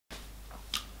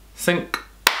Sync.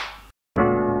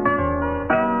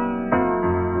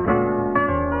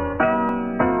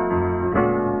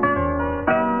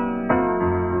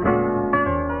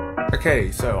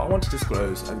 Okay, so I want to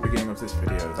disclose at the beginning of this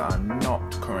video that I'm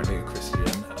not currently a Christian.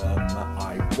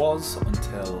 I was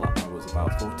until I was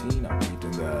about 14. I believed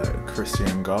in the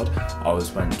Christian God. I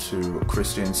always went to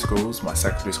Christian schools. My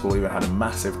secondary school even had a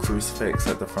massive crucifix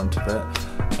at the front of it.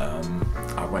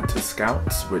 I went to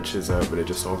Scouts, which is a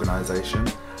religious organisation,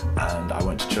 and I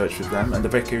went to church with them, and the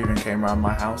vicar even came around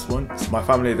my house once. My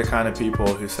family are the kind of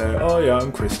people who say, oh yeah,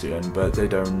 I'm Christian, but they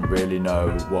don't really know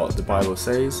what the Bible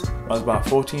says. When I was about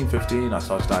 14, 15, I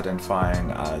started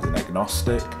identifying as an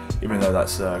agnostic, even though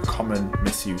that's a common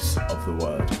misuse of the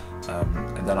word.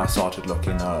 And then I started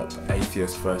looking up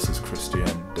atheist versus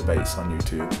Christian debates on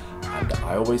YouTube, and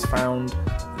I always found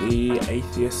the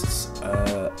atheists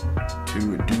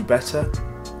to do better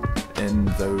in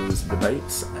those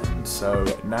debates, and so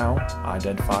now I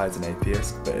identify as an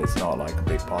atheist, but it's not like a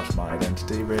big part of my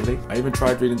identity really. I even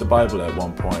tried reading the Bible at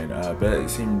one point, but it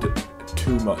seemed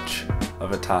too much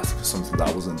of a task for something that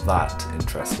I wasn't that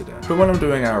interested in. But when I'm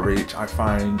doing outreach, I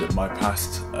find my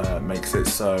past makes it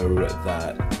so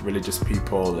that religious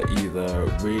people either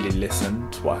really listen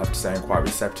to what I have to say and quite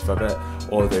receptive of it,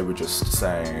 or they were just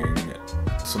saying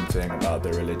something about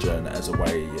their religion as a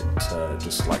way to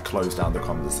just like close down the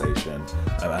conversation,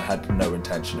 and I had no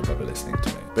intention of ever listening to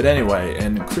me. But anyway,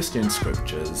 in Christian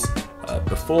scriptures,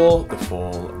 before the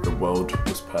fall, the world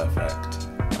was perfect.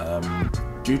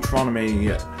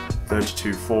 Deuteronomy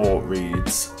 32:4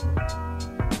 reads,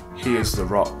 "He is the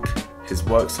rock, his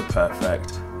works are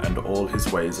perfect, and all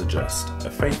his ways are just, a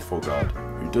faithful God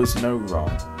who does no wrong,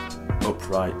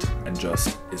 upright and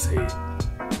just is he."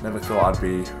 Never thought I'd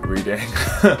be reading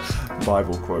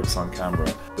Bible quotes on camera,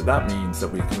 but that means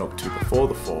that we can look to before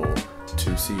the fall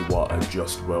to see what a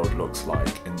just world looks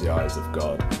like in the eyes of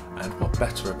God, and what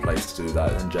better a place to do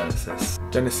that than Genesis.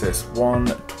 Genesis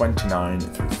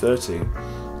 1:29-30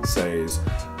 says,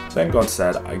 "Then God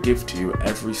said, I give to you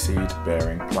every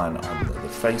seed-bearing plant on the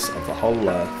face of the whole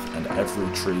earth, and every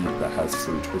tree that has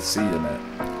fruit with seed in it.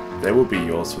 They will be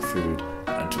yours for food,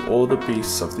 and to all the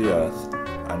beasts of the earth,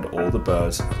 and all the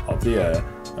birds of the air,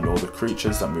 and all the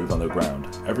creatures that move on the ground,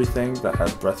 everything that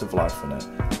has breath of life in it,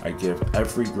 I give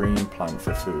every green plant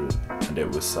for food." And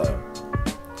it was so.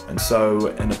 And so,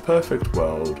 in a perfect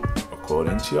world,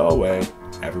 according to your way,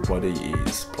 everybody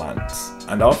eats plants.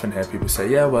 And I often hear people say,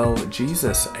 yeah, well,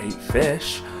 Jesus ate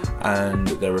fish, and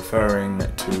they're referring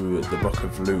to the book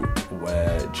of Luke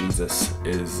where Jesus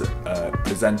is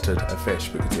presented a fish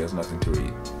because he has nothing to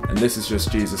eat. And this is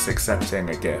just Jesus accepting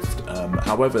a gift.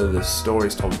 However, the story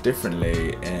is told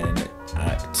differently in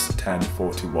Acts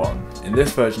 10:41. In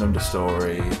this version of the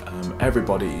story,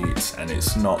 everybody eats, and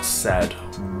it's not said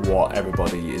what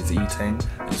everybody is eating,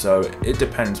 and so it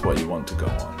depends what you want to go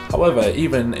on. However,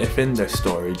 even if in this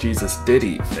story Jesus did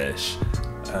eat fish,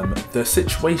 the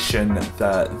situation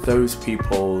that those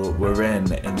people were in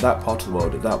that part of the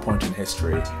world at that point in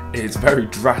history is very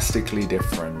drastically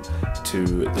different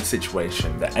to the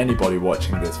situation that anybody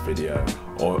watching this video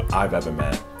or I've ever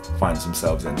met finds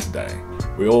themselves in today.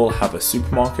 We all have a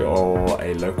supermarket or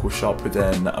a local shop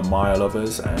within a mile of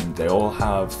us, and they all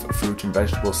have fruit and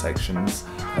vegetable sections.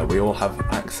 We all have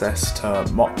access to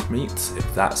mock meats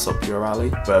if that's up your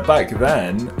alley. But back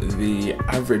then, the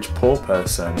average poor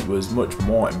person was much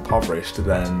more impoverished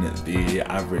than the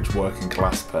average working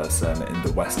class person in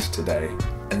the West today.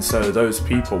 And so those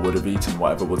people would have eaten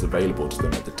whatever was available to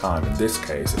them at the time. In this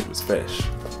case, it was fish.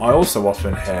 I also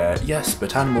often hear, yes,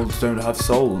 but animals don't have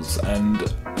souls, and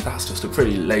that's just a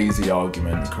pretty lazy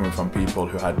argument coming from people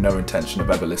who had no intention of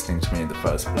ever listening to me in the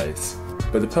first place.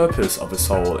 But the purpose of a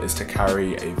soul is to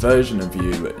carry a version of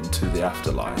you into the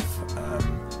afterlife.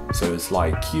 So it's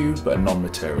like you, but a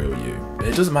non-material you.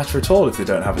 It doesn't matter at all if they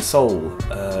don't have a soul.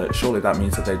 Surely that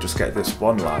means that they just get this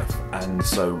one life, and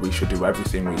so we should do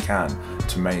everything we can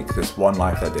to make this one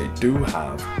life that they do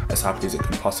have as happy as it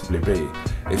can possibly be.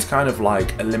 It's kind of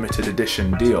like a limited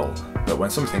edition deal, but when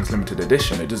something's limited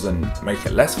edition, it doesn't make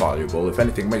it less valuable. If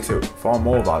anything, makes it far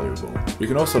more valuable. We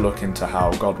can also look into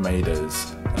how God made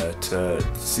us to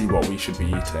see what we should be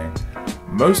eating.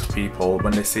 Most people,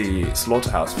 when they see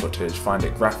slaughterhouse footage, find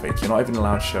it graphic. You're not even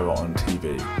allowed to show it on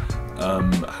TV.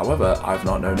 However, I've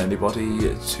not known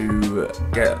anybody to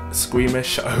get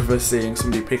squeamish over seeing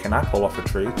somebody pick an apple off a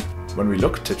tree. When we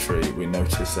look at a tree, we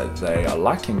notice that they are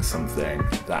lacking something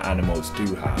that animals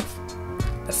do have: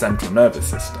 a central nervous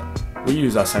system. We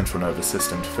use our central nervous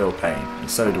system to feel pain,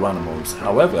 and so do animals.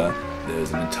 However,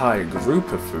 there's an entire group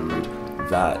of food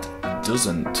that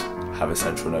doesn't have a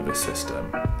central nervous system.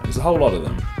 There's a whole lot of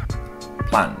them.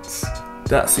 plants.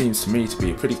 That seems to me to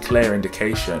be a pretty clear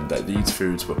indication that these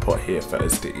foods were put here for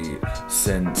us to eat,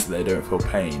 since they don't feel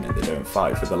pain and they don't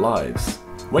fight for their lives.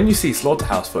 When you see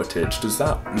slaughterhouse footage, does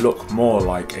that look more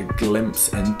like a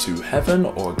glimpse into heaven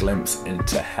or a glimpse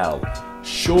into hell?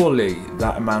 Surely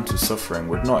that amount of suffering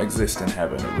would not exist in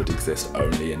heaven, it would exist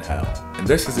only in hell. And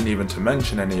this isn't even to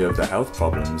mention any of the health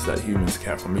problems that humans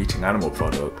get from eating animal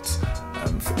products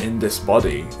in this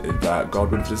body that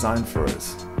God would have designed for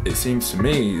us. It seems to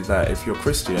me that if you're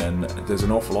Christian, there's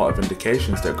an awful lot of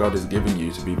indications that God is giving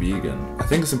you to be vegan. I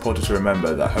think it's important to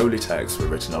remember that holy texts were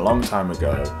written a long time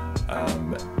ago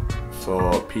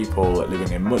for people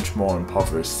living in much more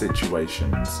impoverished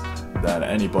situations than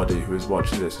anybody who is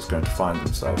watching this is going to find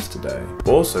themselves today. But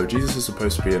also, Jesus is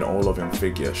supposed to be an all-loving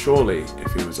figure. Surely,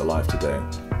 if he was alive today,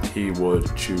 he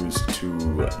would choose to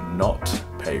not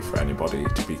pay for anybody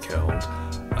to be killed.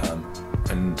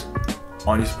 And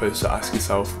aren't you supposed to ask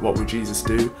yourself, what would Jesus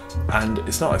do? And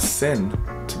it's not a sin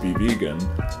to be vegan.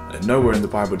 Nowhere in the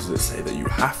Bible does it say that you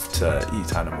have to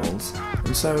eat animals.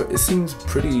 And so it seems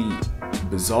pretty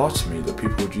bizarre to me that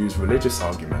people would use religious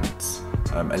arguments,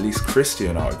 at least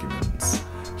Christian arguments,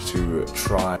 to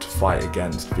try to fight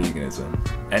against veganism.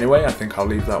 Anyway, I think I'll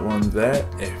leave that one there.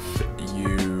 If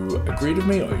you agreed with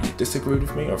me or you disagreed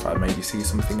with me, or if I made you see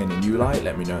something in a new light,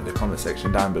 let me know in the comment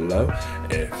section down below.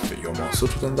 If you're more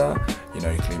subtle than that, you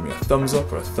know, you can leave me a thumbs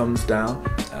up or a thumbs down.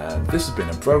 And this has been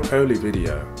a Coli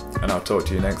video, and I'll talk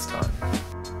to you next time.